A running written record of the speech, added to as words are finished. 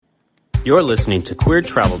You're listening to Queer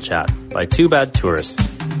Travel Chat by Two Bad Tourists.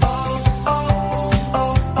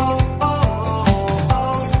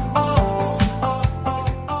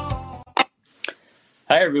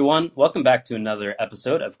 Hi, everyone. Welcome back to another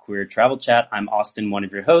episode of Queer Travel Chat. I'm Austin, one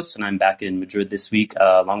of your hosts, and I'm back in Madrid this week,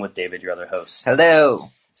 along with David, your other host.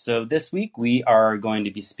 Hello. So this week, we are going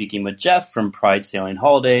to be speaking with Jeff from Pride Sailing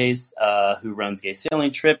Holidays, who runs gay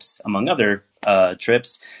sailing trips, among other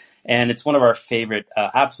trips. And it's one of our favorite,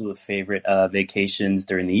 absolute favorite vacations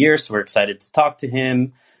during the year. So we're excited to talk to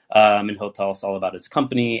him, and he'll tell us all about his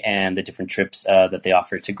company and the different trips that they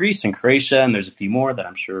offer to Greece and Croatia. And there's a few more that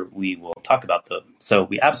I'm sure we will talk about them. So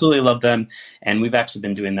we absolutely love them. And we've actually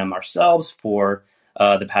been doing them ourselves for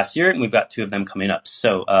the past year. And we've got two of them coming up.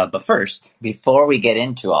 So, but first, before we get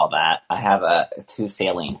into all that, I have two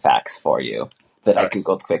sailing facts for you that I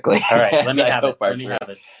Googled quickly. All right, let me have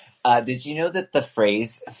it. Did you know that the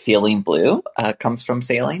phrase feeling blue comes from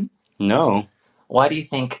sailing? No. Why do you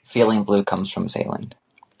think feeling blue comes from sailing?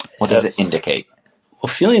 What does it indicate?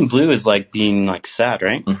 Well, feeling blue is like being like sad,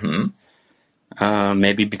 right? Mm-hmm.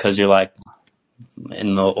 Maybe because you're like,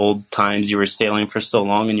 in the old times you were sailing for so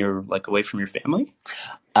long and you're like away from your family?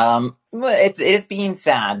 It is being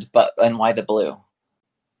sad, and why the blue?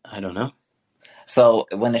 I don't know. So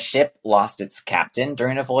when a ship lost its captain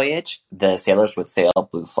during a voyage, the sailors would sail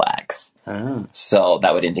blue flags. Oh. So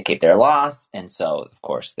that would indicate their loss. And so, of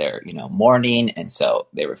course, they're, mourning. And so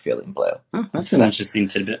they were feeling blue. Oh, that's an interesting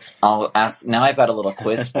tidbit. I'll ask. Now I've got a little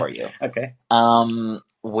quiz for you. Okay.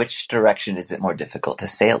 Which direction is it more difficult to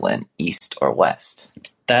sail in, east or west?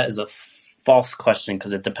 That is a false question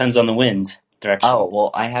because it depends on the wind direction. Oh,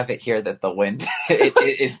 well, I have it here that the wind,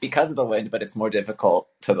 it's because of the wind, but it's more difficult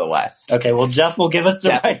to the west. Okay, well, Jeff will give us the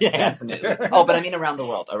right answer. Oh, but I mean around the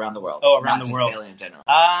world. Oh, around not the world. Just sailing in general.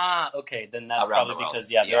 Ah, okay, then that's around probably because,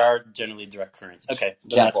 there are generally direct currents. Okay,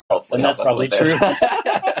 Jeff that's probably true.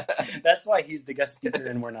 That's why he's the guest speaker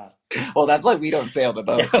and we're not. Well, that's why we don't sail the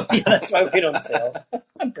boats. Yeah, that's why we don't sail.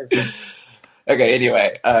 Perfect. Okay,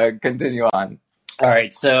 anyway, continue on. All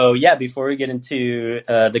right, so before we get into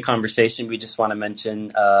the conversation, we just want to mention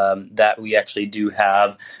that we actually do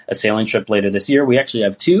have a sailing trip later this year. We actually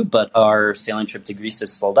have two, but our sailing trip to Greece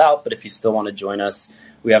is sold out. But if you still want to join us,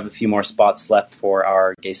 we have a few more spots left for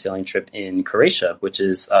our gay sailing trip in Croatia, which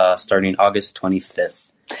is starting August 25th.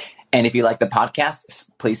 And if you like the podcast,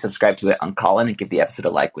 please subscribe to it on Callin and give the episode a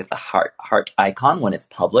like with the heart icon when it's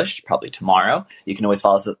published, probably tomorrow. You can always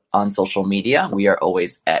follow us on social media. We are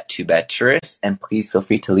always at Two Bad Tourists. And please feel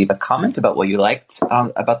free to leave a comment about what you liked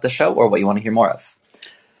about the show or what you want to hear more of.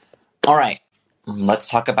 All right, let's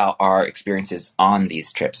talk about our experiences on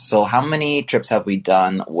these trips. So how many trips have we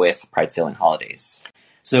done with Pride Sailing Holidays?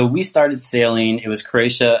 So we started sailing, it was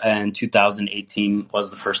Croatia, and 2018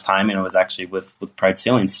 was the first time, and it was actually with Pride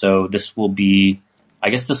Sailing. So this will be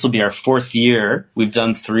our fourth year. We've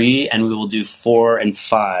done 3, and we will do 4 and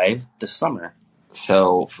 5 this summer.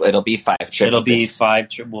 So it'll be 5 trips. It'll be 5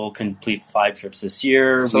 trips. We'll complete 5 trips this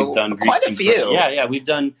year. So we've done Greece quite a few. Yeah. We've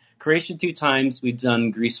done Croatia 2 times. We've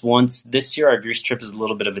done Greece once. This year, our Greece trip is a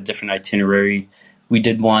little bit of a different itinerary. We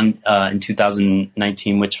did one in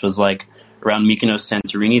 2019, which was like around Mykonos,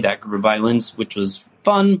 Santorini, that group of islands, which was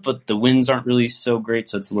fun, but the winds aren't really so great,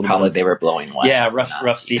 so it's a little probably they were blowing west. Yeah,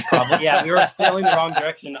 rough sea, probably. Yeah, we were sailing the wrong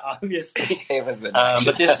direction, obviously. It was the direction.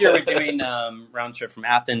 But this year we're doing round trip from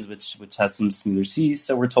Athens, which has some smoother seas,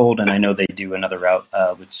 so we're told, and I know they do another route.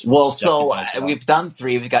 We've done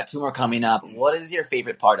 3. We've got 2 more coming up. What is your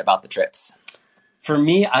favorite part about the trips? For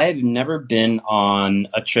me, I have never been on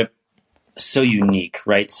a trip so unique,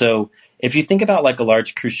 right? So if you think about like a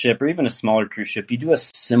large cruise ship or even a smaller cruise ship, you do a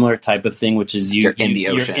similar type of thing, which is you're in the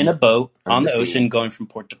ocean, you're in a boat on the ocean going from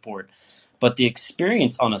port to port. But the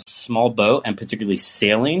experience on a small boat, and particularly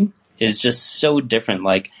sailing, is just so different.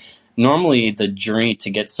 Like normally the journey to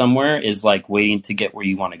get somewhere is like waiting to get where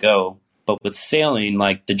you want to go. But with sailing,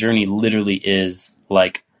 like the journey literally is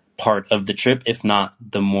like part of the trip, if not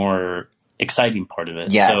the more exciting part of it.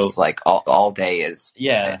 Yeah, so, it's like all day is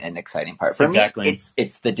an exciting part. For me,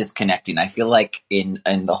 it's the disconnecting. I feel like in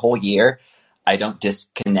the whole year, I don't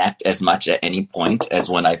disconnect as much at any point as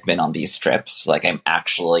when I've been on these trips. Like I'm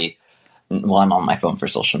actually, I'm on my phone for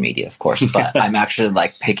social media, of course, but I'm actually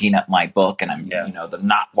like picking up my book and I'm,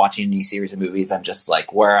 not watching any series of movies. I'm just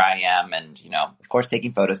like where I am and, of course,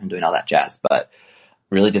 taking photos and doing all that jazz, but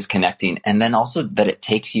really disconnecting. And then also that it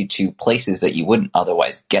takes you to places that you wouldn't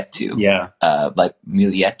otherwise get to. Yeah. Like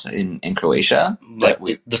Miljet in Croatia. Like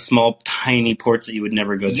the small, tiny ports that you would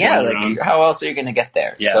never go to. Yeah, how else are you going to get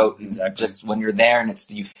there? Yeah, so exactly. Just when you're there and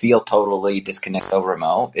you feel totally disconnected, so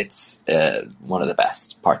remote, it's one of the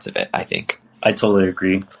best parts of it, I think. I totally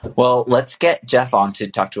agree. Well, let's get Jeff on to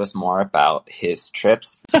talk to us more about his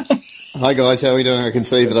trips. Hi guys, how are we doing? I can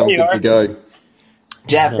see that I'm good to go.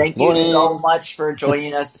 Jeff, thank you so much for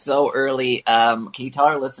joining us so early. Can you tell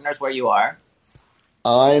our listeners where you are?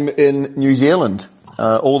 I'm in New Zealand,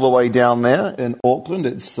 all the way down there in Auckland.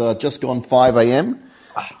 It's just gone 5 a.m.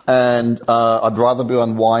 And I'd rather be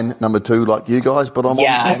on wine number 2 like you guys, but I'm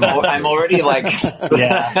already like...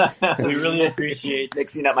 we really appreciate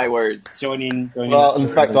mixing up my words. Joining well, in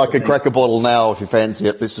fact, I could crack a bottle now if you fancy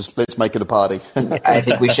it. Let's make it a party. I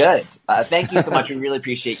think we should. Thank you so much. We really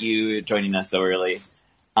appreciate you joining us so early.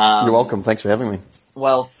 You're welcome. Thanks for having me.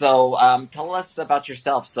 Well, so tell us about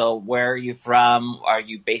yourself. So where are you from? Are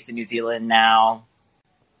you based in New Zealand now?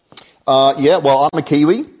 Well, I'm a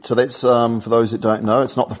Kiwi. So that's, for those that don't know,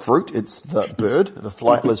 it's not the fruit, it's the bird, the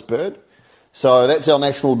flightless bird. So that's our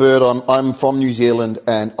national bird. I'm from New Zealand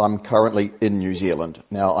and I'm currently in New Zealand.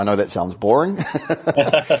 Now, I know that sounds boring.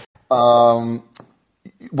 Well,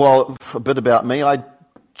 a bit about me. I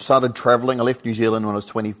started traveling. I left New Zealand when I was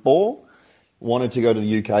 24. Wanted to go to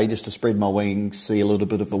the UK just to spread my wings, see a little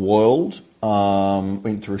bit of the world.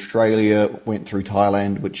 Went through Australia, went through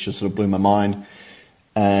Thailand, which just sort of blew my mind,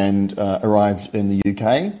 and arrived in the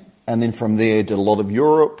UK. And then from there, did a lot of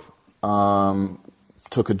Europe.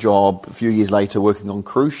 Took a job a few years later working on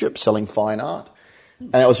cruise ships, selling fine art.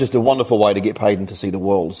 And it was just a wonderful way to get paid and to see the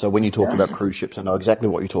world. So when you talk about cruise ships, I know exactly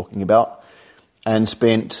what you're talking about. And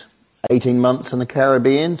spent 18 months in the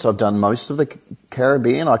Caribbean, so I've done most of the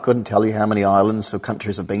Caribbean. I couldn't tell you how many islands or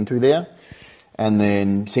countries I've been to there. And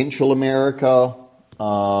then Central America,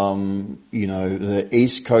 the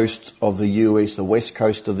east coast of the US, the west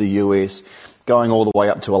coast of the US, going all the way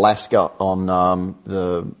up to Alaska on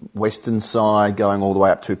the western side, going all the way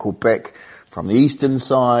up to Quebec from the eastern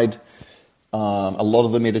side. A lot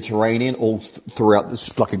of the Mediterranean, all throughout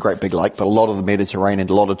this, like a great big lake, but a lot of the Mediterranean,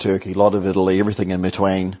 a lot of Turkey, a lot of Italy, everything in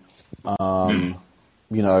between.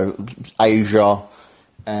 Asia,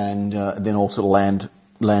 and then also land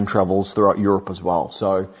travels throughout Europe as well.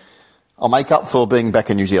 So I'll make up for being back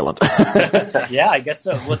in New Zealand. Yeah, I guess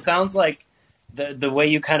so. Well, it sounds like the way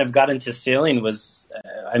you kind of got into sailing was,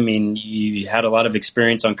 you had a lot of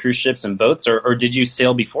experience on cruise ships and boats, or did you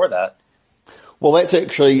sail before that? Well, that's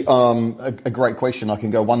actually a great question. I can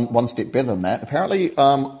go one step better than that. Apparently,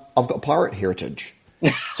 I've got pirate heritage.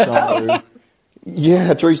 So...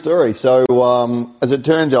 Yeah, true story. So, as it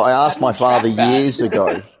turns out, I asked my father years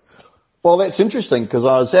ago. Well, that's interesting because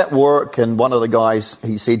I was at work and one of the guys,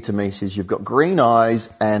 he said to me, he says, "You've got green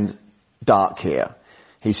eyes and dark hair."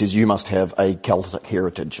 He says, "You must have a Celtic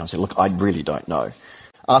heritage." I said, "Look, I really don't know."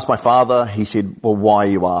 Asked my father, he said, "Well, why are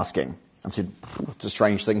you asking?" I said, "It's a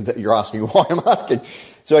strange thing that you're asking why I'm asking."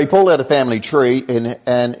 So he pulled out a family tree and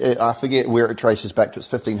I forget where it traces back to. It's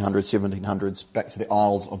 1500s, 1700s, back to the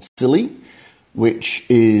Isles of Scilly, which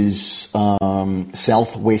is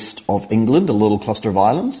southwest of England, a little cluster of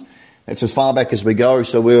islands. That's as far back as we go.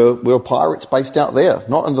 So we're pirates based out there,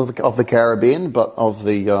 not of the Caribbean, but of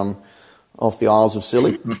the Isles of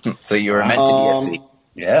Scilly. So you were meant to be at sea.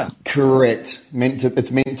 Yeah, correct.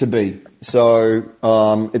 It's meant to be. So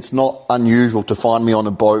it's not unusual to find me on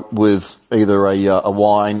a boat with either a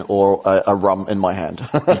wine or a rum in my hand.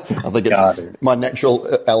 I think it's my natural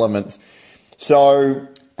element. So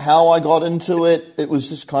how I got into it, it was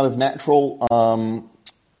just kind of natural.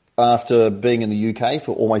 After being in the UK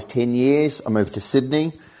for almost 10 years, I moved to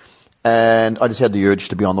Sydney, and I just had the urge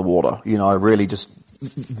to be on the water. I really just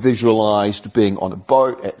visualised being on a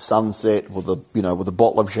boat at sunset with a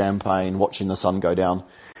bottle of champagne, watching the sun go down.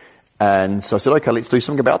 And so I said, okay, let's do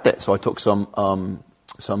something about that. So I took some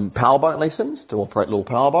powerboat lessons to operate a little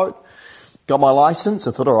powerboat. Got my licence.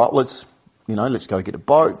 I thought, all right, let's go get a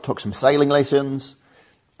boat. Took some sailing lessons.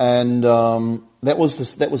 And that was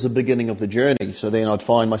the beginning of the journey. So then I'd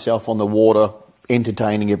find myself on the water,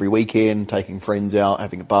 entertaining every weekend, taking friends out,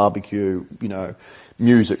 having a barbecue,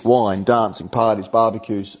 music, wine, dancing, parties,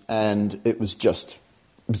 barbecues, and it was just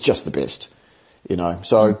the best,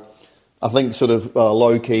 So I think sort of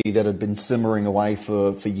low key that had been simmering away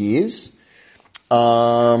for years,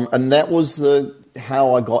 and that was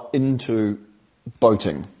how I got into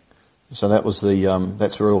boating. So that was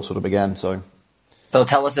that's where it all sort of began. So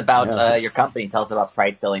tell us about your company. Tell us about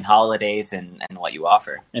Pride Sailing Holidays and what you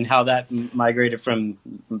offer. And how that migrated from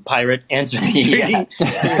pirate answering to cruise ships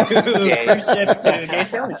to gay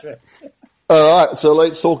sailing trips. All right, so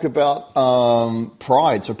let's talk about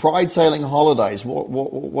Pride. So Pride Sailing Holidays,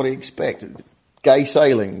 what do you expect? Gay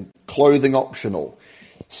sailing, clothing optional,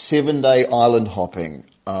 7-day island hopping.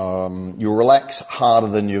 You'll relax harder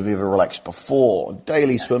than you've ever relaxed before.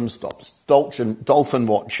 Daily swim stops, dolphin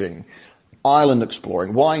watching, island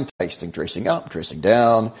exploring, wine tasting, dressing up, dressing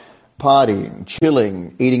down, partying,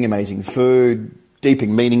 chilling, eating amazing food,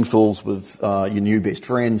 deeping meaningfuls with your new best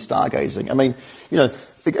friend, stargazing. I mean,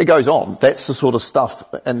 it goes on. That's the sort of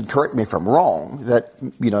stuff, and correct me if I'm wrong, that,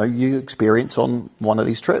 you experience on one of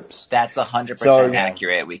these trips. That's 100%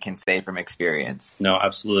 accurate, we can say from experience. No,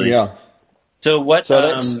 absolutely. Yeah. So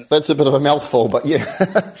that's a bit of a mouthful, but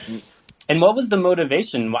yeah. And what was the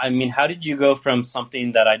motivation? I mean, how did you go from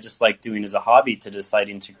something that I just like doing as a hobby to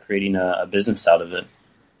deciding to creating a business out of it?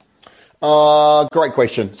 Great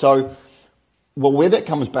question. So, where that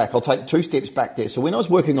comes back, I'll take 2 steps back there. So when I was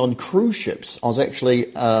working on cruise ships, I was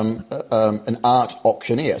actually an art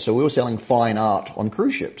auctioneer. So we were selling fine art on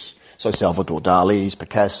cruise ships. So Salvador Dali's,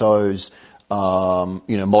 Picasso's,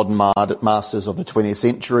 modern masters of the 20th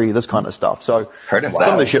century, this kind of stuff. So Heard of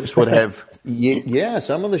some of the ships would have,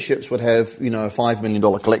 some of the ships would have, a $5 million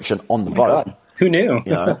collection on the boat. God. Who knew?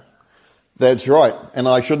 That's right. And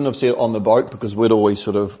I shouldn't have said it on the boat because we'd always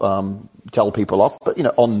sort of tell people off, but,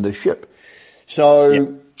 on the ship.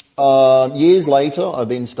 So years later, I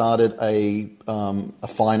then started a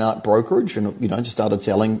fine art brokerage and, just started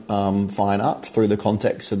selling fine art through the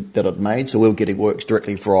contacts that I'd made. So we were getting works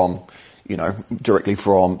directly from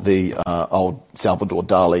the old Salvador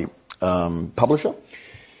Dali publisher.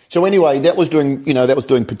 So anyway, that was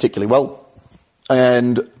doing particularly well.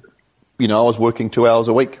 And, I was working 2 hours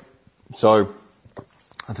a week. So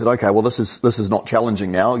I said, okay, well, this is not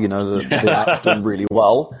challenging now. The art's doing really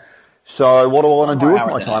well. So what do I want to do with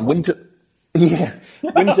my time? Winter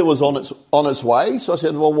was on its way. So I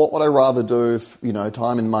said, well, what would I rather do if,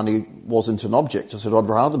 time and money wasn't an object? I said,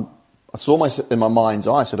 I saw myself in my mind's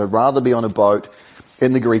eye. I said, I'd rather be on a boat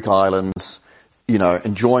in the Greek islands,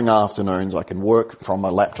 enjoying afternoons. I can work from my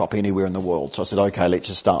laptop anywhere in the world. So I said, okay, let's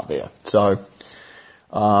just start there. So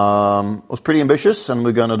I was pretty ambitious, and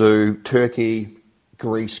we're going to do Turkey,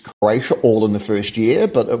 Greece, Croatia all in the first year.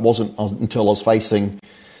 But it wasn't until I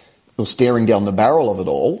was staring down the barrel of it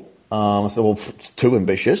all. I thought, well, it's too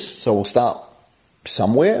ambitious, so we'll start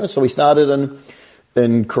somewhere. So we started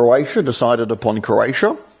in Croatia, decided upon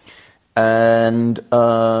Croatia. And,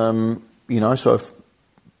 so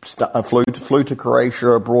I flew to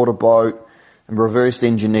Croatia, brought a boat, and reversed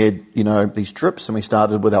engineered, these trips. And we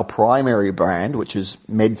started with our primary brand, which is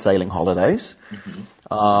Med Sailing Holidays,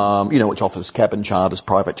 which offers cabin charters,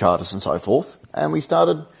 private charters, and so forth. And we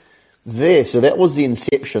started there. So that was the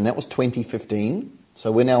inception. That was 2015.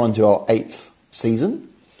 So we're now into our 8th season.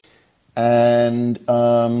 And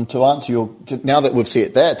now that we've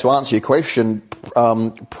said that, to answer your question,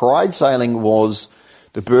 Pride Sailing was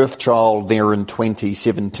the birth child there in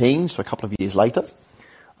 2017, so a couple of years later.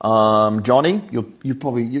 Johnny,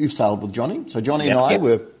 you've sailed with Johnny. So Johnny and I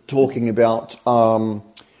were talking about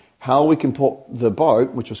how we can put the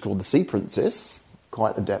boat, which was called the Sea Princess,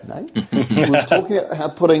 quite a dap name. We were talking about how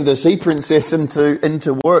putting the Sea Princess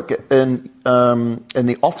into work in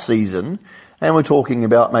the off season, and we're talking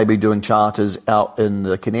about maybe doing charters out in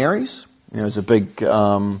the Canaries. There's a big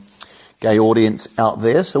gay audience out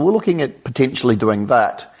there, so we're looking at potentially doing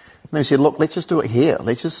that. And they said, look, let's just do it here.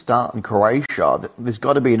 Let's just start in Croatia. There's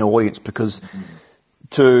got to be an audience because,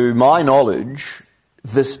 to my knowledge,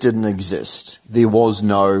 this didn't exist. There was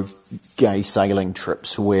no gay sailing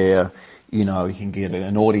trips where, you can get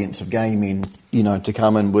an audience of gay men, to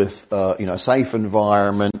come in with, a safe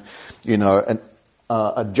environment,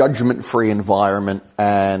 a judgment-free environment,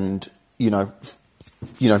 and,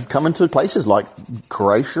 come into places like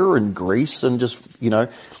Croatia and Greece and just,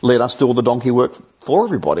 let us do all the donkey work for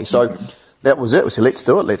everybody. So that was it. We said, let's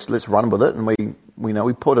do it. Let's run with it. And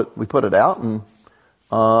we put it out and,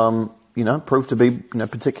 proved to be,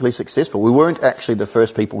 particularly successful. We weren't actually the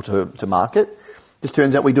first people to market. Just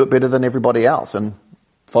turns out we do it better than everybody else. And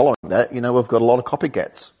following that, we've got a lot of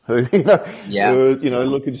copycats who,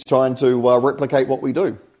 looking to trying to replicate what we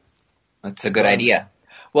do. That's a good idea.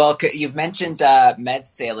 Well, you've mentioned Med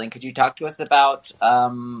Sailing. Could you talk to us about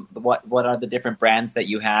what are the different brands that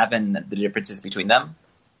you have and the differences between them?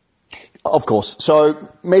 Of course. So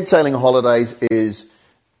Med Sailing Holidays is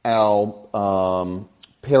our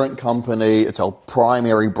parent company. It's our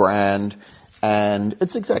primary brand. And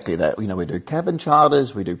it's exactly that. We do cabin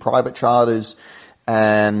charters, we do private charters,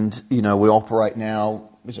 and, we operate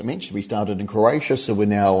now, as I mentioned, we started in Croatia, so we're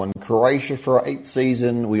now in Croatia for our 8th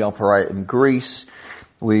season. We operate in Greece.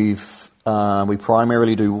 We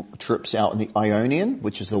primarily do trips out in the Ionian,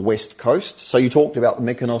 which is the west coast. So you talked about the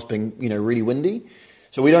Mykonos being, really windy.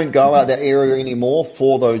 So we don't go out that area anymore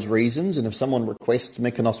for those reasons. And if someone requests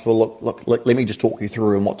Mykonos, well, look, let me just talk you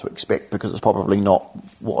through and what to expect, because it's probably not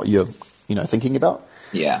what you're, thinking about.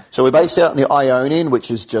 Yeah. So we're based out in the Ionian, which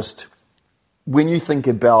is just when you think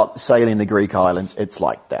about sailing the Greek islands, it's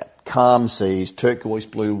like that. Calm seas, turquoise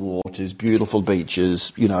blue waters, beautiful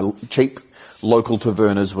beaches, cheap local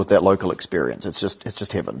tavernas with that local experience. It's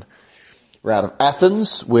just heaven. We're out of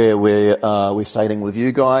Athens, where we're sailing with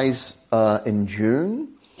you guys in June.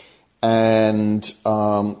 And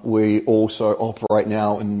we also operate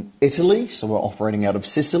now in Italy, so we're operating out of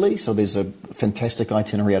Sicily. So there's a fantastic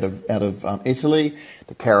itinerary out of Italy,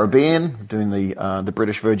 the Caribbean, doing the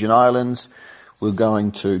British Virgin Islands. We're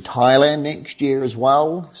going to Thailand next year as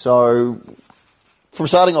well. So from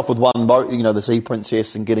starting off with one boat, the Sea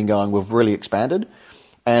Princess, and getting going, we've really expanded,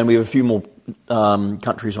 and we have a few more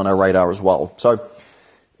countries on our radar as well. So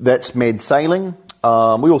that's med sailing.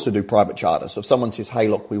 We also do private charter. So if someone says, hey,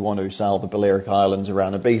 look, we want to sail the Balearic Islands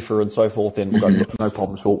around Ibiza and so forth, then we'll go, look, no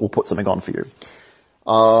problems, we'll put something on for you.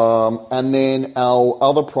 And then our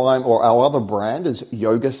other brand is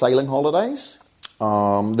Yoga Sailing Holidays.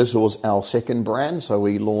 This was our second brand, so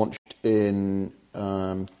we launched in,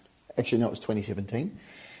 it was 2017.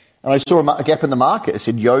 And I saw a gap in the market. It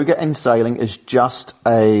said yoga and sailing is just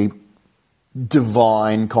a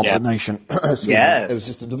divine combination. Yes. It was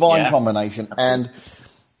just a divine combination, and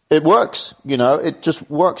it works. It just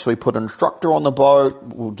works. We put an instructor on the boat.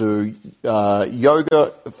 We'll do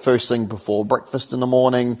yoga first thing before breakfast in the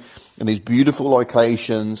morning in these beautiful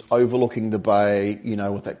locations overlooking the bay,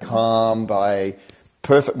 with that calm bay.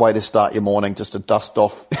 Perfect way to start your morning, just to dust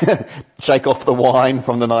off, shake off the wine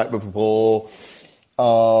from the night before.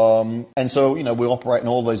 And so, we operate in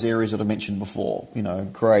all those areas that I mentioned before,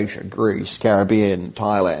 Croatia, Greece, Caribbean,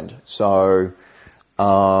 Thailand. So,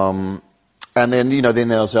 and then, then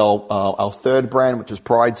there's our third brand, which is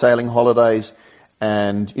Pride Sailing Holidays.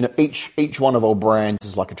 And, each one of our brands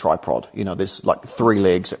is like a tripod. There's like three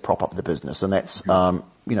legs that prop up the business. And that's,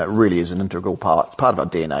 really is an integral part. It's part of our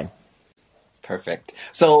DNA. Perfect.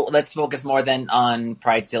 So let's focus more then on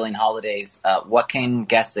Pride Sailing Holidays. What can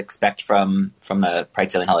guests expect from a Pride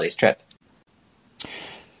Sailing Holidays trip?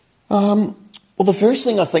 Well, the first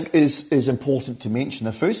thing I think is important to mention.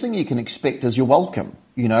 The first thing you can expect is you're welcome.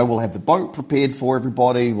 We'll have the boat prepared for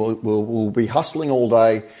everybody. We'll be hustling all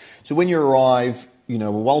day. So when you arrive, we're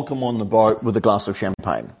welcome on the boat with a glass of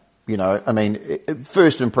champagne.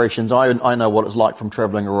 First impressions, I know what it's like from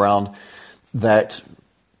traveling around, that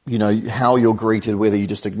how you're greeted, whether you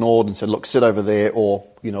just ignored and said, look, sit over there, or,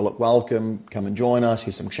 look, welcome, come and join us,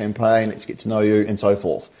 here's some champagne, let's get to know you, and so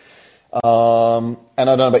forth. And I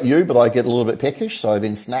don't know about you, but I get a little bit peckish, so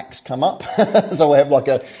then snacks come up. So we have like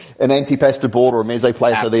an antipasto board or a mezze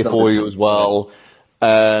platter there for you as well.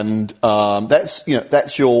 And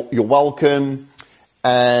that's your welcome.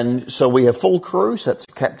 And so we have full crew, so that's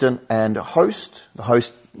a captain and a host. The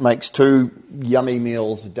host makes 2 yummy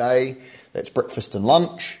meals a day. That's breakfast and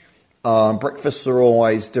lunch. Breakfasts are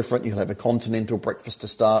always different. You'll have a continental breakfast to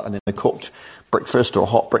start, and then a cooked breakfast or a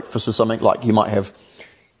hot breakfast or something. Like you might have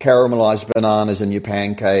caramelized bananas in your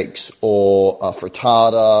pancakes, or a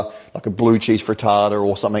frittata, like a blue cheese frittata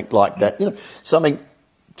or something like that.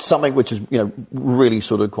 Something which is really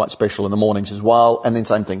sort of quite special in the mornings as well. And then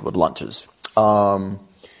same thing with lunches. So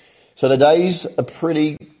the days are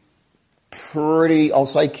pretty, I'll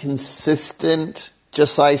say, consistent.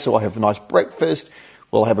 Just say, so I have a nice breakfast,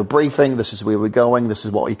 we'll have a briefing, this is where we're going, this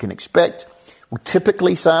is what you can expect. We'll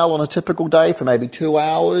typically sail on a typical day for maybe 2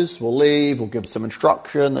 hours, we'll leave, we'll give some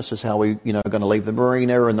instruction, this is how we, are going to leave the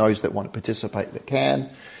marina, and those that want to participate that can.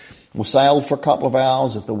 We'll sail for a couple of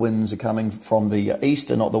hours if the winds are coming from the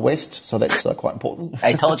east and not the west, so that's quite important.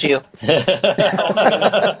 I told you.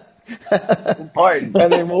 Important.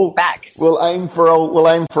 And then we'll aim for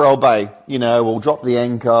our bay, we'll drop the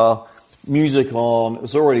anchor, music on,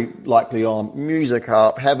 it's already likely on, music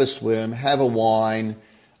up, have a swim, have a wine,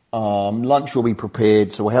 lunch will be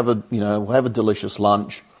prepared, so we'll have a delicious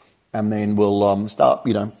lunch, and then we'll start,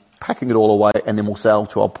 packing it all away, and then we'll sail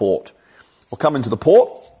to our port. We'll come into the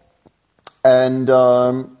port, and,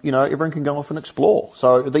 everyone can go off and explore.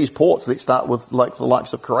 So these ports, let's start with like the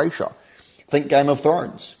likes of Croatia. Think Game of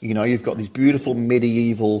Thrones. You've got these beautiful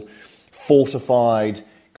medieval fortified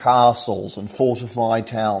castles and fortified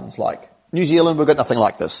towns. Like New Zealand, we've got nothing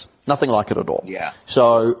like this. Nothing like it at all. Yeah.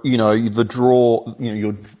 So, the draw,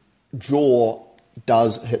 your jaw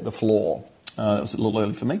does hit the floor. It was a little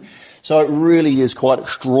early for me. So it really is quite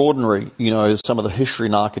extraordinary, some of the history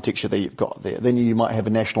and architecture that you've got there. Then you might have a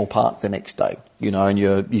national park the next day, and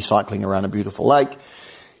you're cycling around a beautiful lake.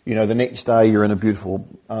 The next day you're in a beautiful,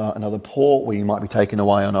 another port where you might be taken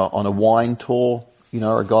away on a wine tour,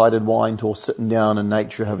 a guided wine tour, sitting down in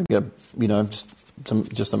nature, having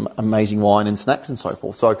some amazing wine and snacks and so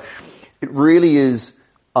forth. So it really is,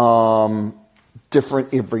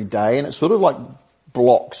 different every day, and it's sort of like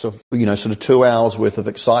blocks of, sort of 2 hours worth of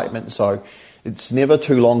excitement. So it's never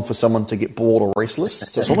too long for someone to get bored or restless.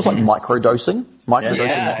 So it's almost like microdosing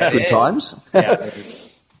good times. Yeah.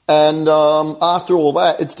 And after all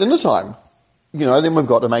that, it's dinner time. Then we've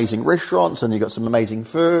got amazing restaurants, and you've got some amazing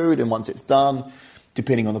food. And once it's done,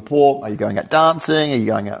 depending on the port, are you going out dancing? Are you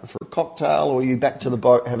going out for a cocktail? Or are you back to the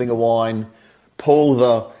boat having a wine, pull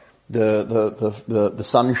the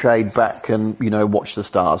sunshade back and, watch the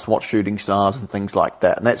stars, watch shooting stars and things like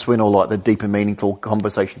that. And that's when all like the deep and meaningful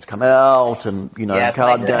conversations come out and,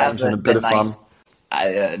 card games and a bit of fun.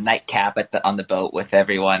 Nightcap on the boat with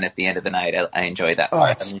everyone at the end of the night. I enjoy that. Oh,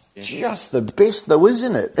 it's just the best though,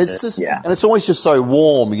 isn't it? It's just, and it's always just so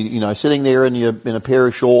warm, sitting there in a pair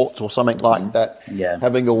of shorts or something like that,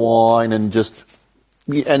 having a wine and just,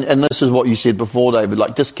 and this is what you said before, David,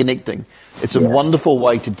 like disconnecting. It's a wonderful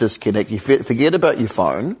way to disconnect. You forget about your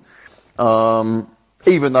phone.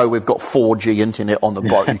 Even though we've got 4G internet on the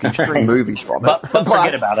boat, you can stream movies from it. But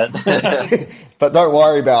forget about it. But don't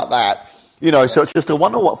worry about that. So it's just a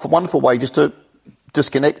wonderful way just to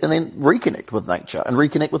disconnect and then reconnect with nature and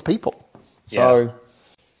reconnect with people. So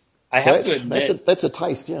I have to admit, that's a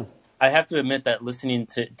taste, yeah. I have to admit that listening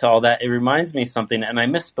to all that, it reminds me of something, and I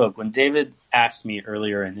misspoke. When David asked me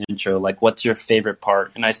earlier in the intro, like, what's your favorite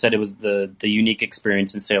part? And I said it was the unique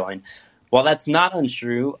experience in sailing. While that's not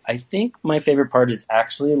untrue, I think my favorite part is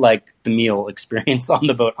actually, like, the meal experience on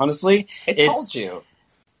the boat. Honestly, told you.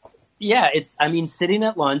 Yeah, sitting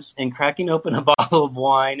at lunch and cracking open a bottle of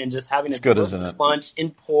wine and just having a delicious lunch in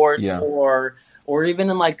port or even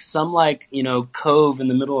in like some cove in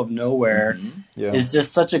the middle of nowhere is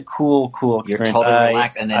just such a cool experience. You're totally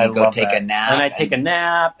relaxed, and then you go take a nap. And I take a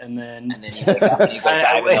nap, and then you wake up and you go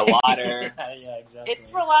dive in the water. Yeah, exactly.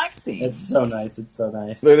 It's relaxing. It's so nice.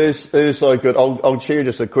 It is so good. I'll share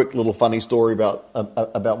just a quick little funny story about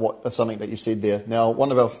something that you said there. Now,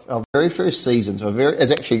 one of our very first seasons,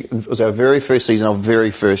 it was our very first season, our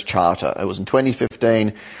very first charter. It was in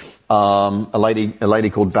 2015. A lady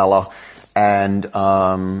called Bella. And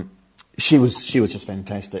she was just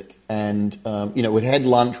fantastic. And we'd had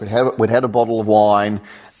lunch, we'd had a bottle of wine,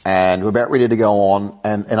 and we're about ready to go on.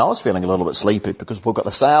 And I was feeling a little bit sleepy because we've got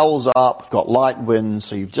the sails up, we've got light winds,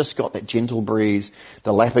 so you've just got that gentle breeze,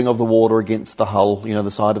 the lapping of the water against the hull, the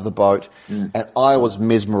side of the boat. And I was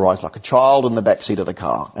mesmerised like a child in the back seat of the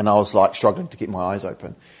car, and I was like struggling to keep my eyes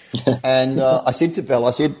open. And I said to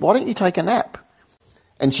Bella, why don't you take a nap?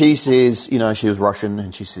 And she says, she was Russian,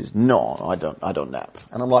 and she says, no, I don't nap.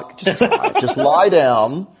 And I'm like, just try it. Just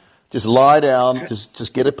lie down,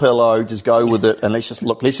 just get a pillow, just go with it, and let's just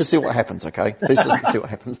see what happens, okay? Let's just see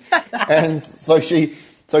what happens. And so she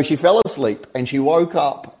fell asleep, and she woke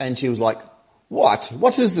up, and she was like, what?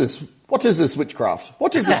 What is this? What is this witchcraft?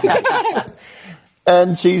 What is this?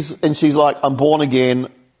 and she's like, I'm born again.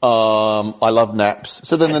 I love naps.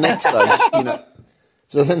 So then the next day,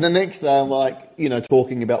 So then the next day I'm like,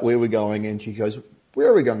 talking about where we're going, and she goes, where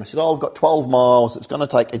are we going? I said, I've got 12 miles, it's going to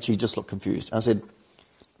take, and she just looked confused. And I said,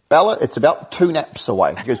 Bella, it's about 2 naps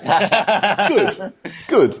away. She goes,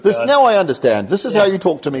 good. Now I understand. This is how you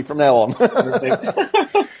talk to me from now on. Perfect.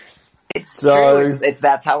 It's true.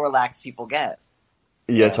 That's how relaxed people get.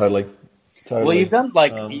 Yeah, totally. Well, you've done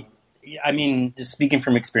just speaking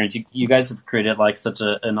from experience, you guys have created like such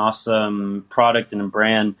an awesome product and a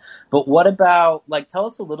brand. But what about, tell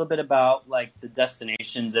us a little bit about the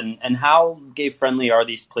destinations and how gay friendly are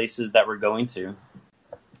these places that we're going to?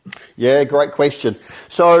 Yeah, great question.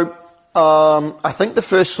 So I think the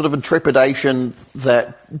first sort of intrepidation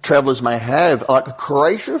that travellers may have, like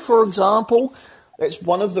Croatia, for example, it's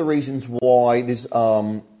one of the reasons why there's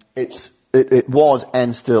It was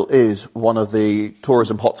and still is one of the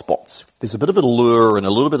tourism hotspots. There's a bit of a lure and a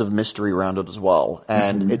little bit of mystery around it as well.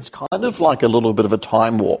 And it's kind of like a little bit of a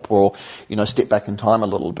time warp or, step back in time a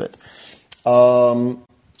little bit.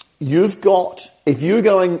 If you're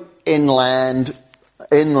going inland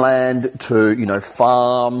to,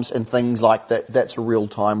 farms and things like that, that's a real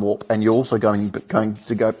time warp. And you're also going to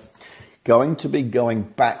be going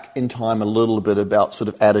back in time a little bit about sort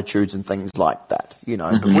of attitudes and things like that,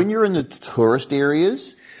 But when you're in the tourist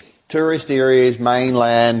areas,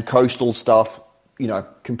 mainland, coastal stuff,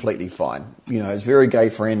 completely fine. It's very gay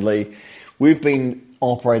friendly. We've been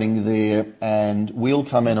operating there, and we'll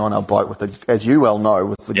come in on our boat with as you well know,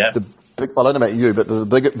 with the big, I don't know about you, but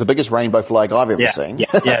the biggest rainbow flag I've ever seen.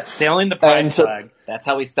 Yeah, sailing the pride flag. That's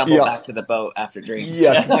how we stumbled back to the boat after drinks.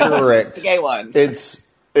 Yeah, correct. The gay one. It's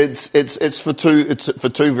for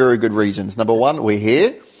two very good reasons. Number one, we're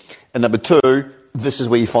here, and number two, this is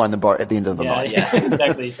where you find the boat at the end of the night. Yeah,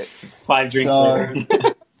 exactly. 5 drinks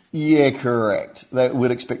later. Yeah, correct. That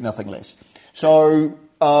would expect nothing less. So,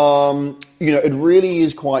 it really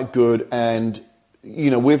is quite good, and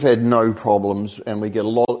we've had no problems, and we get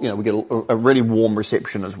we get a really warm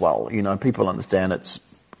reception as well. People understand it's,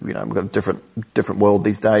 we've got a different world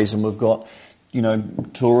these days, and we've got,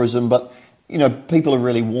 tourism, but people are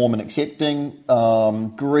really warm and accepting.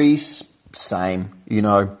 Greece, same.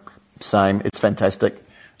 Same. It's fantastic.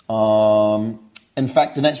 In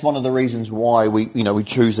fact, and that's one of the reasons why we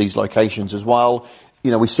choose these locations as well.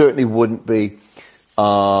 We certainly wouldn't be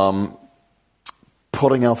putting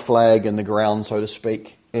our flag in the ground, so to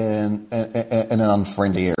speak, in an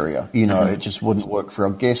unfriendly area. It just wouldn't work for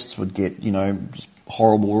our guests. Would get just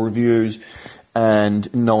horrible reviews,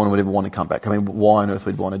 and no one would ever want to come back. I mean, why on earth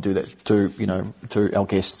would want to do that to our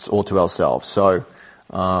guests or to ourselves? So.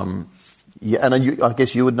 And I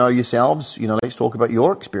guess you would know yourselves. Let's talk about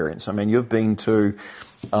your experience. I mean, you've been to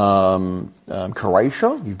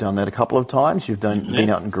Croatia. You've done that a couple of times. You've been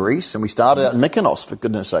out in Greece, and we started out in Mykonos. For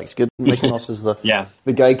goodness sakes, Mykonos is the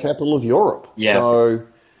gay capital of Europe. Yeah. So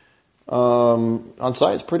I'd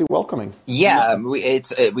say it's pretty welcoming. Yeah,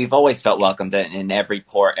 we've always felt welcomed in every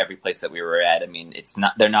port, every place that we were at. I mean,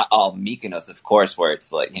 they're not all Mykonos, of course, where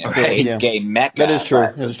it's like gay Mecca. That is true.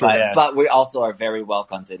 But we also are very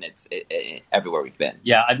welcomed, and it's everywhere we've been.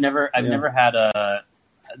 Yeah, I've never had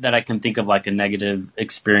that I can think of like a negative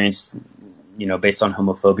experience, based on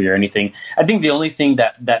homophobia or anything. I think the only thing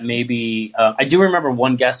that maybe I do remember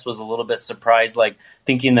one guest was a little bit surprised, like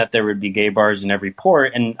thinking that there would be gay bars in every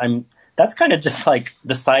port, and that's kind of just like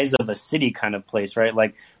the size of a city kind of place, right?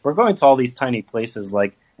 Like we're going to all these tiny places,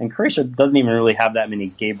 like, and Croatia doesn't even really have that many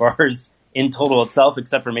gay bars in total itself,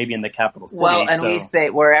 except for maybe in the capital city. Well, and we say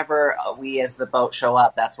wherever we as the boat show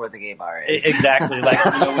up, that's where the gay bar is. Exactly. Like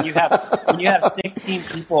when you have 16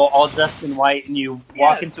 people all dressed in white and you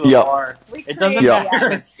walk into a bar, it doesn't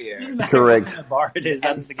matter. Correct. What kind of bar it is.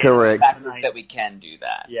 That's the correct. The fact is that we can do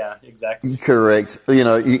that. Yeah, exactly. Correct. We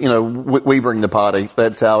bring the party.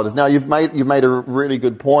 That's how it is. Now you've made a really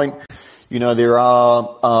good point. There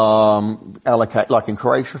are, like in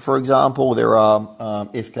Croatia, for example, there are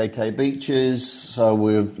FKK beaches. So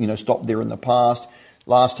we've, stopped there in the past.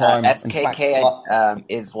 Last time, FKK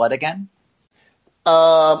is what again?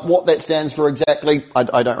 What that stands for exactly,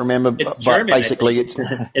 I don't remember. It's German. Basically, it's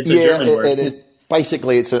a German word. It is.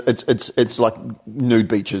 Basically, it's like nude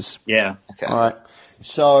beaches. Yeah. Okay. All right.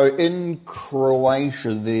 So in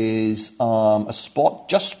Croatia, there's a spot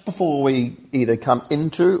just before we either come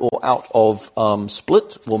into or out of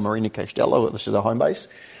Split or Marina Castello. This is our home base,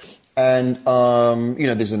 and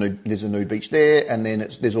there's a nude beach there, and then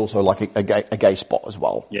there's also like a gay spot as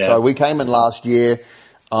well. Yeah. So we came in last year.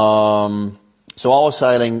 So I was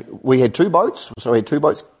sailing. We had two boats. So we had two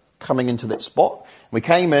boats coming into that spot. We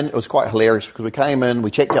came in. It was quite hilarious because we came in. We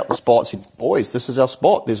checked out the spot. Said, "Boys, this is our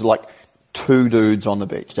spot." There's like 2 dudes on the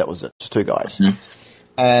beach. That was it. Just 2 guys.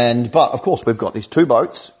 Mm-hmm. But of course we've got these 2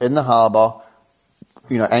 boats in the harbour,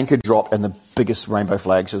 anchor drop, and the biggest rainbow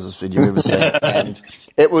flags as I said you've ever seen. And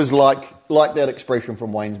it was like that expression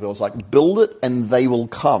from Waynesville. It's like, build it and they will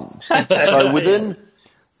come. So within,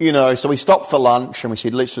 so we stopped for lunch and we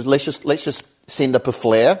said, let's just send up a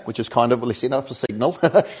flare, which is kind of, let's send up a signal.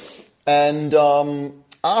 And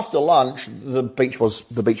after lunch, the beach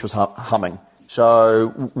was humming.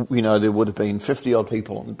 So, there would have been 50-odd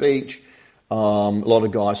people on the beach, a lot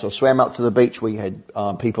of guys. So I swam out to the beach. We had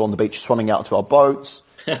people on the beach swimming out to our boats.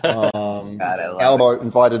 Our boat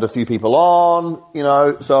invited a few people on,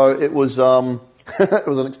 so it was it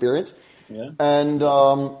was an experience. Yeah. And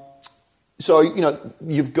so,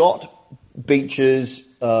 you've got beaches.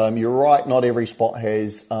 You're right, not every spot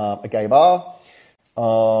has a gay bar.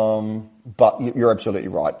 But you're absolutely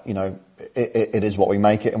right. It is what we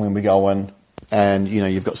make it, and when we go in, and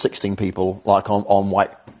you've got 16 people like on white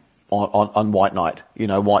night, white night in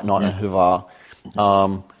Hvar.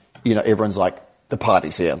 Everyone's like, the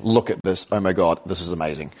party's here. Look at this. Oh my God, this is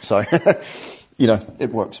amazing. So,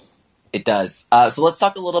 it works. It does. So let's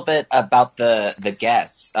talk a little bit about the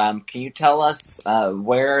guests. Can you tell us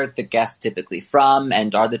where the guests typically from,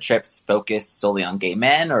 and are the trips focused solely on gay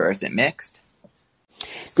men, or is it mixed?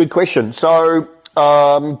 Good question. So,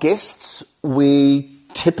 guests, we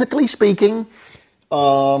typically speaking,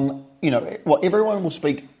 everyone will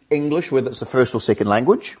speak English, whether it's the first or second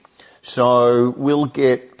language. So we'll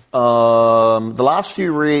get the last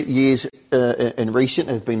few years in recent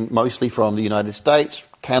have been mostly from the United States,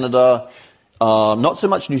 Canada, not so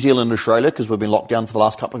much New Zealand and Australia because we've been locked down for the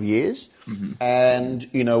last couple of years. Mm-hmm. And,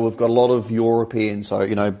 we've got a lot of European,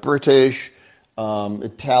 so, British,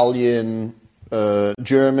 Italian,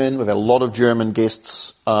 German. We've had a lot of German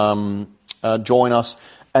guests join us,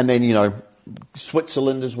 and then,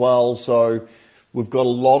 Switzerland as well. So we've got a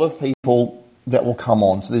lot of people that will come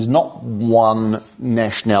on. So there's not one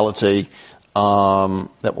nationality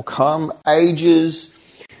that will come. Ages,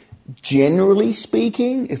 generally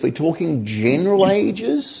speaking, if we're talking general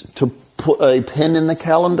ages, to put a pin in the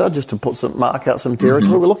calendar, just to mark out some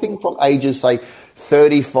territory, we're looking from ages, say,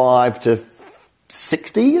 35 to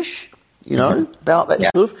 60-ish, about that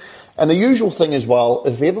sort of. And the usual thing as well,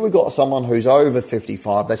 if ever we've got someone who's over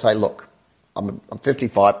 55, they say, look, I'm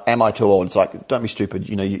 55, am I too old? It's like, don't be stupid,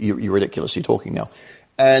 you're ridiculous, you're talking now.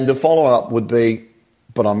 And the follow-up would be,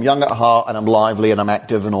 but I'm young at heart and I'm lively and I'm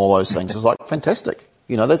active and all those things. It's like, fantastic.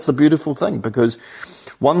 That's the beautiful thing, because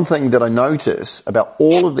one thing that I notice about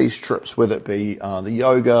all of these trips, whether it be the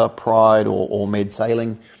yoga, pride, or med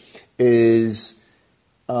sailing, is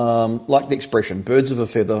like the expression, birds of a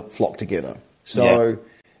feather flock together. So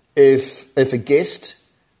if a guest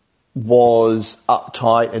was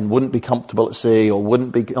uptight and wouldn't be comfortable at sea or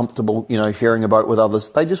wouldn't be comfortable, sharing a boat with others,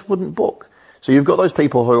 they just wouldn't book. So you've got those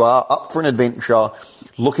people who are up for an adventure,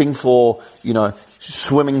 looking for,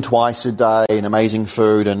 swimming twice a day and amazing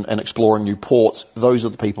food and exploring new ports. Those are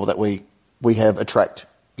the people that we have attract,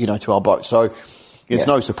 to our boat. So it's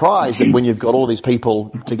no surprise that when you've got all these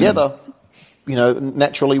people together,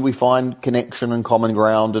 naturally we find connection and common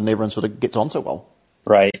ground and everyone sort of gets on so well.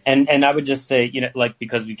 Right. And I would just say,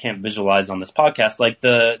 because we can't visualize on this podcast, like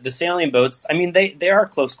the sailing boats, I mean, they are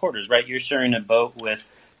close quarters, right? You're sharing a boat with,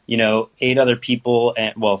 8 other people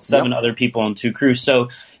and 7 other people and 2 crews. So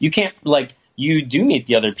you can't you do meet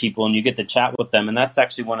the other people and you get to chat with them. And that's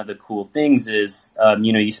actually one of the cool things is,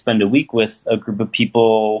 you spend a week with a group of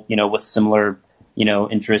people, with similar,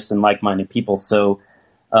 interests and like-minded people. So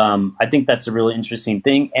I think that's a really interesting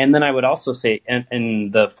thing. And then I would also say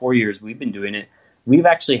in the 4 years we've been doing it, we've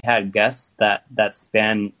actually had guests that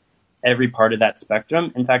span every part of that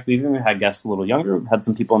spectrum. In fact, we've even had guests a little younger. We've had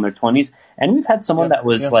some people in their 20s, and we've had someone that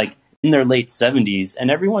was in their late 70s, and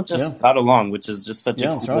everyone just got along, which is just such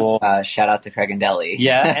a cool... Right. Shout out to Craig and Deli.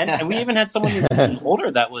 Yeah, and we even had someone who was older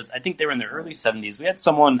that was, I think they were in their early 70s. We had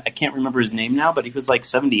someone, I can't remember his name now, but he was like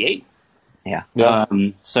 78. Yeah.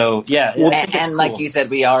 So, yeah. And cool. Like you said,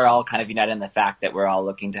 we are all kind of united in the fact that we're all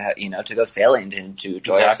looking to, to go sailing and to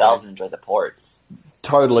enjoy ourselves and enjoy the ports.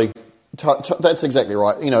 Totally. That's exactly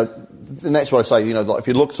right. And that's what I say, if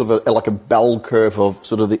you look sort of like a bell curve of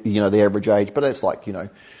sort of the, the average age, but it's like,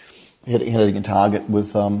 hitting a target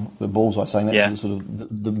with the bullseye, saying that's sort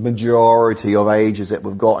of the majority of ages that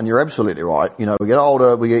we've got. And you're absolutely right. We get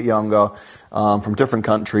older, we get younger, from different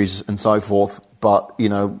countries and so forth. But,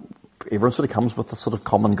 everyone sort of comes with a sort of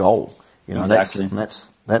common goal. Exactly.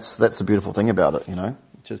 That's the beautiful thing about it,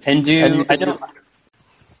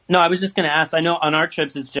 No, I was just going to ask, I know on our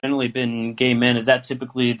trips it's generally been gay men. Is that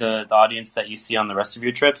typically the audience that you see on the rest of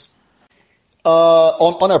your trips?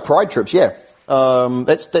 On our pride trips, yeah.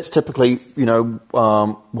 That's typically,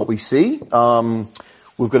 what we see.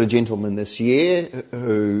 We've got a gentleman this year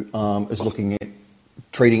who is looking at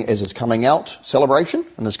treating it as his coming out celebration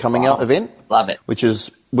and his coming out event. Love it. Which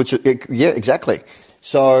exactly.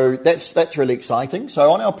 So that's really exciting.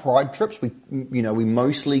 So on our pride trips, we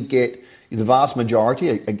mostly get the vast majority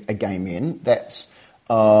are gay men. That's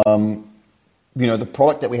the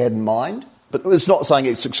product that we had in mind. But it's not saying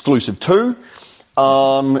it's exclusive to.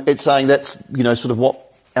 It's saying that's sort of what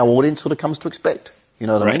our audience sort of comes to expect. You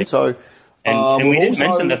know what I mean? So and we did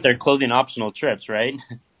mention that they're clothing optional trips, right?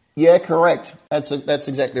 Yeah, correct. That's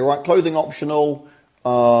exactly right. Clothing optional.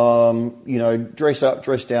 Dress up,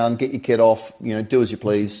 dress down, get your kid off, do as you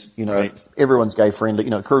please, right. Everyone's gay friendly,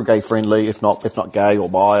 crew gay friendly, if not gay or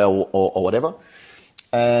bi or whatever.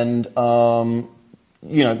 And,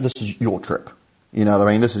 this is your trip. You know what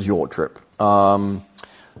I mean? This is your trip. I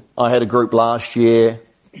had a group last year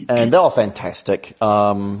and they were fantastic.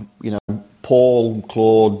 Paul,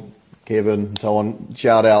 Claude, Kevin, and so on,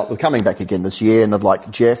 shout out. They're coming back again this year and they're like,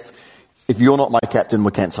 Jeff, if you're not my captain,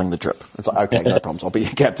 we're cancelling the trip. It's like, okay, no problems, I'll be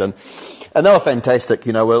your captain. And they were fantastic.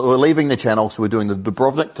 We're leaving the channel, so we're doing the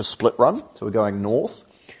Dubrovnik to Split run. So we're going north.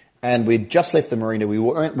 And we'd just left the marina. We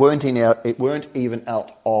weren't even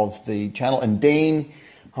out of the channel. And Dean,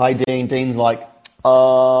 hi Dean. Dean's like,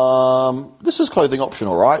 this is clothing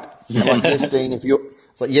optional, right? Like, yes, Dean, if you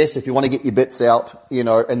want to get your bits out,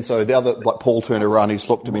 and so the other, like Paul turned around, he just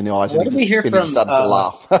looked at me in the eyes and he just started to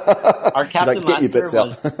laugh. Our captain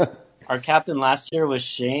Our captain last year was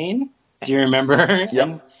Shane. Do you remember?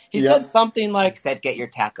 Yep. He said something like... He said, get your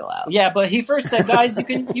tackle out. Yeah, but he first said, guys, you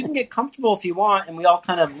can get comfortable if you want. And we all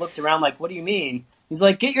kind of looked around like, what do you mean? He's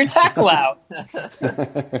like, get your tackle out. All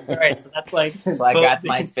right, so that's like... So I grabbed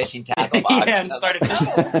my fishing tackle box. Yeah, and started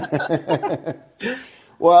fishing.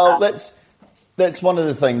 Well, that's one of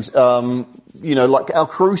the things. Like our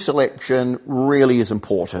crew selection really is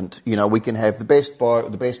important. We can have the best boat,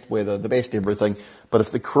 the best weather, the best everything, but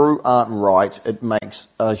if the crew aren't right, it makes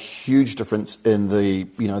a huge difference in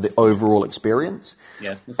the overall experience.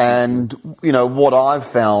 Yeah. And what I've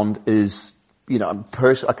found is,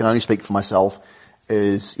 I can only speak for myself.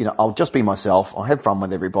 Is I'll just be myself. I'll have fun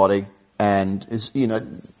with everybody, and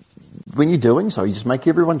when you're doing so, you just make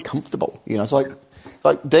everyone comfortable. It's like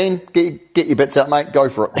Dean, get your bits out, mate. Go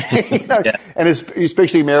for it. Yeah. And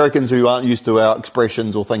especially Americans who aren't used to our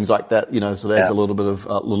expressions or things like that. So that adds a little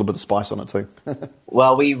bit of spice on it too.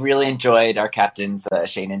 Well, we really enjoyed our captains,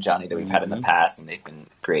 Shane and Johnny, that we've had in the past, and they've been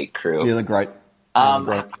great crew. Yeah, they're great.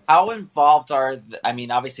 How involved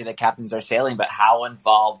obviously the captains are sailing, but how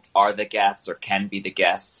involved are the guests, or can be the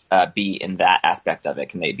guests be in that aspect of it?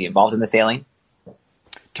 Can they be involved in the sailing?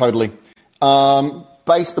 Totally.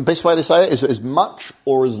 The best way to say it is as much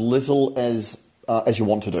or as little as you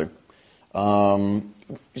want to do.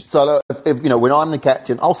 So if, when I'm the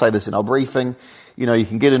captain, I'll say this in our briefing. You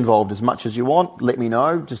can get involved as much as you want. Let me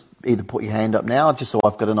know. Just either put your hand up now, just so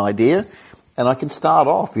I've got an idea. And I can start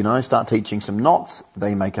off, start teaching some knots.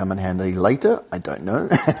 They may come in handy later. I don't know.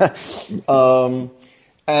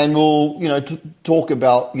 And we'll, talk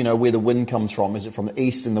about, where the wind comes from. Is it from the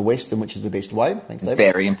east and the west, and which is the best way? Thanks, David.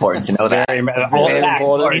 Very important to know that. Very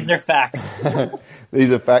important. These are facts.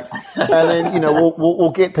 These are facts. And then,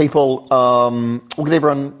 we'll get people, we'll get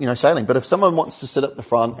everyone, sailing. But if someone wants to sit at the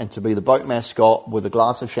front and to be the boat mascot with a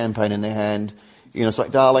glass of champagne in their hand, it's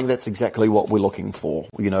like, darling, that's exactly what we're looking for.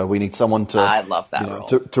 We need someone to, I love that role.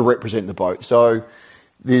 to represent the boat. So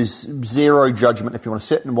there's zero judgment. If you want to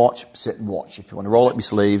sit and watch, sit and watch. If you want to roll up your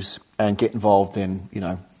sleeves and get involved, then,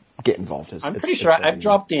 get involved. I'm pretty sure I've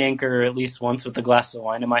dropped the anchor at least once with a glass of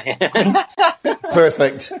wine in my hand.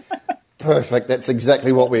 Perfect. That's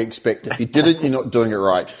exactly what we expect. If you didn't, you're not doing it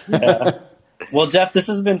right. Yeah. Well, Jeff, this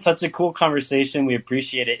has been such a cool conversation. We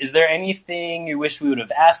appreciate it. Is there anything you wish we would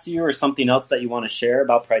have asked you, or something else that you want to share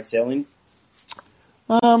about Pride Sailing?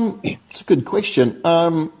 It's a good question.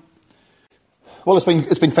 Well,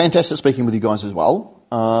 it's been fantastic speaking with you guys as well.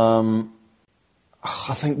 I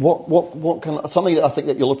think something that I think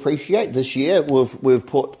that you'll appreciate this year. We've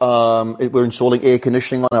put we're installing air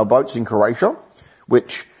conditioning on our boats in Croatia,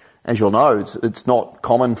 which, as you'll know, it's not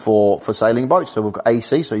common for sailing boats. So we've got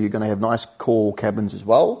AC, so you're going to have nice cool cabins as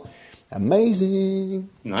well. Amazing.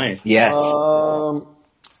 Nice. Yes.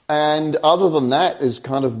 And other than that is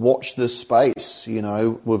kind of watch this space.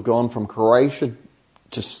 We've gone from Croatia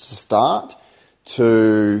to start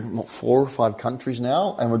to 4 or 5 countries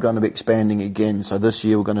now, and we're going to be expanding again. So this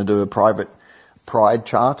year we're going to do a private Pride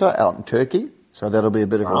charter out in Turkey. So that'll be a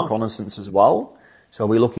bit of a reconnaissance as well. So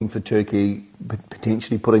we're looking for Turkey,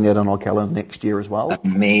 potentially putting that on our calendar next year as well.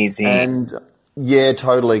 Amazing. And yeah,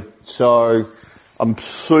 totally. So I'm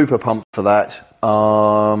super pumped for that.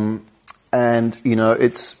 And,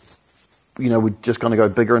 it's, we're just going to go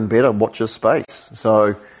bigger and better, watch this space.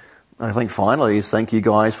 So I think finally is thank you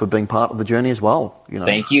guys for being part of the journey as well.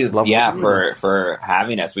 Thank you. For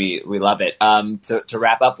having us. We love it. To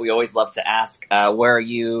wrap up, we always love to ask, where are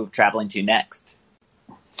you traveling to next?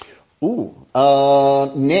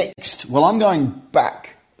 Next. Well, I'm going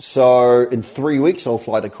back. So in 3 weeks, I'll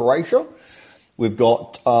fly to Croatia. We've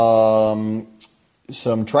got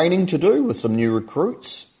some training to do with some new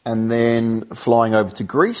recruits, and then flying over to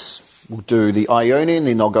Greece. We'll do the Ionian,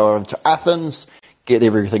 then I'll go over to Athens, get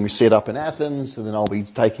everything set up in Athens, and then I'll be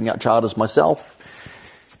taking out charters myself.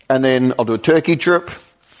 And then I'll do a Turkey trip.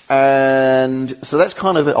 And so that's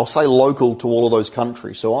kind of it. I'll say local to all of those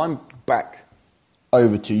countries. So I'm back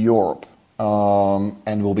over to Europe,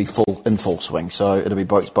 and we'll be in full swing. So it'll be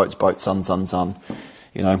boats, sun.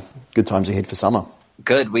 Good times ahead for summer.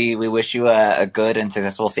 Good. We wish you a good and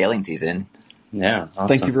successful sailing season. Yeah. Awesome.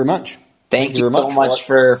 Thank you very much. Thank you so much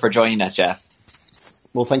for joining us, Jeff.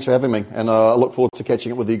 Well, thanks for having me, and I look forward to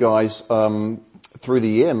catching up with you guys through the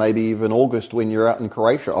year, maybe even August when you're out in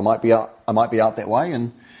Croatia. I might be out that way,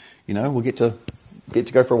 and we'll get to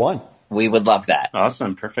go for a wine. We would love that.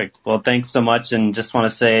 Awesome. Perfect. Well, thanks so much. And just want to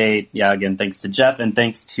say, again, thanks to Jeff, and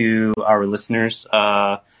thanks to our listeners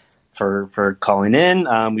for calling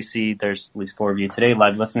in. We see there's at least 4 of you today,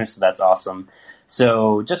 live listeners, so that's awesome.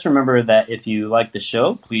 So just remember that if you like the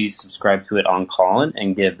show, please subscribe to it on Callin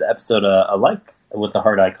and give the episode a like with the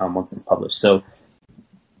heart icon once it's published. So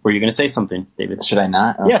were you going to say something, David? Should I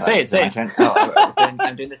not? Yeah, say it. I'm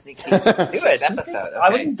doing the sneak peek. Do it. Episode. Okay. I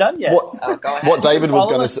wasn't done yet. Go ahead. What David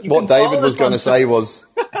was going to say was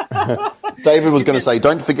David was going to say,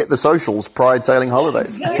 don't forget the socials, Pride Sailing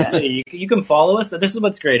Holidays. Exactly. You can follow us. This is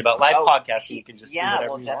what's great about live podcasting. You can just do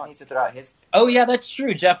whatever you Jeff want. Needs to throw out his. Oh, yeah, that's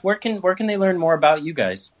true. Jeff, where can they learn more about you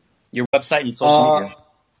guys? Your website and social media.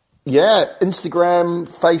 Yeah, Instagram,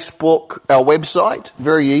 Facebook, our website.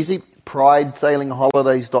 Very easy.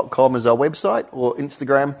 PrideSailingHolidays.com is our website, or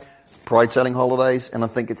Instagram, Pride Sailing Holidays, and I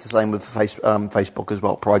think it's the same with Facebook as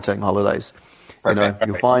well, Pride Sailing Holidays. Perfect.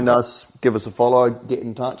 You'll find us, give us a follow, get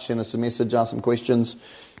in touch, send us a message, ask some questions.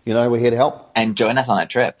 We're here to help. And join us on a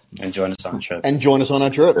trip.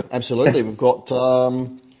 Absolutely. We've got,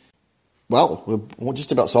 we're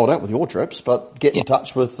just about sold out with your trips, but get in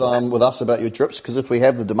touch with us about your trips, because if we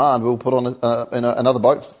have the demand, we'll put on another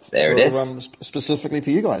boat specifically for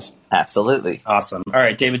you guys. Absolutely. Awesome. All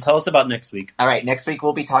right, David, tell us about next week. All right, next week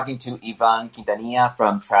we'll be talking to Ivan Quintanilla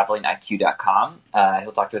from travelingiq.com.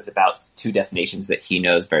 He'll talk to us about 2 destinations that he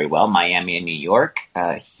knows very well, Miami and New York.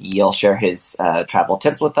 He'll share his travel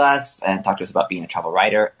tips with us and talk to us about being a travel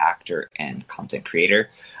writer, actor, and content creator.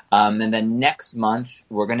 And then next month,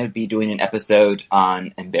 we're going to be doing an episode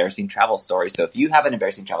on embarrassing travel stories. So if you have an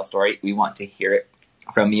embarrassing travel story, we want to hear it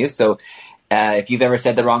from you. So if you've ever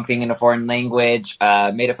said the wrong thing in a foreign language,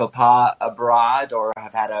 made a faux pas abroad, or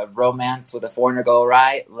have had a romance with a foreigner go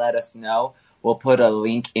awry, let us know. We'll put a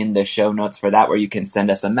link in the show notes for that, where you can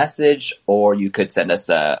send us a message, or you could send us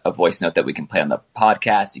a voice note that we can play on the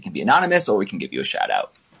podcast. You can be anonymous, or we can give you a shout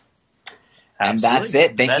out. And that's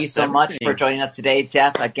it. Thank you so much for joining us today,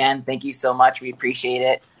 Jeff. Again, thank you so much. We appreciate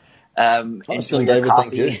it. Enjoy your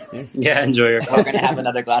coffee. Thank you. Enjoy your coffee. We're going to have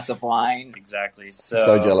another glass of wine. Exactly.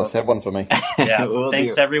 So jealous. Have one for me. Yeah.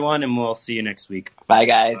 Thanks, everyone, and we'll see you next week. Bye,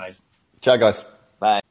 guys. Bye. Ciao, guys. Bye.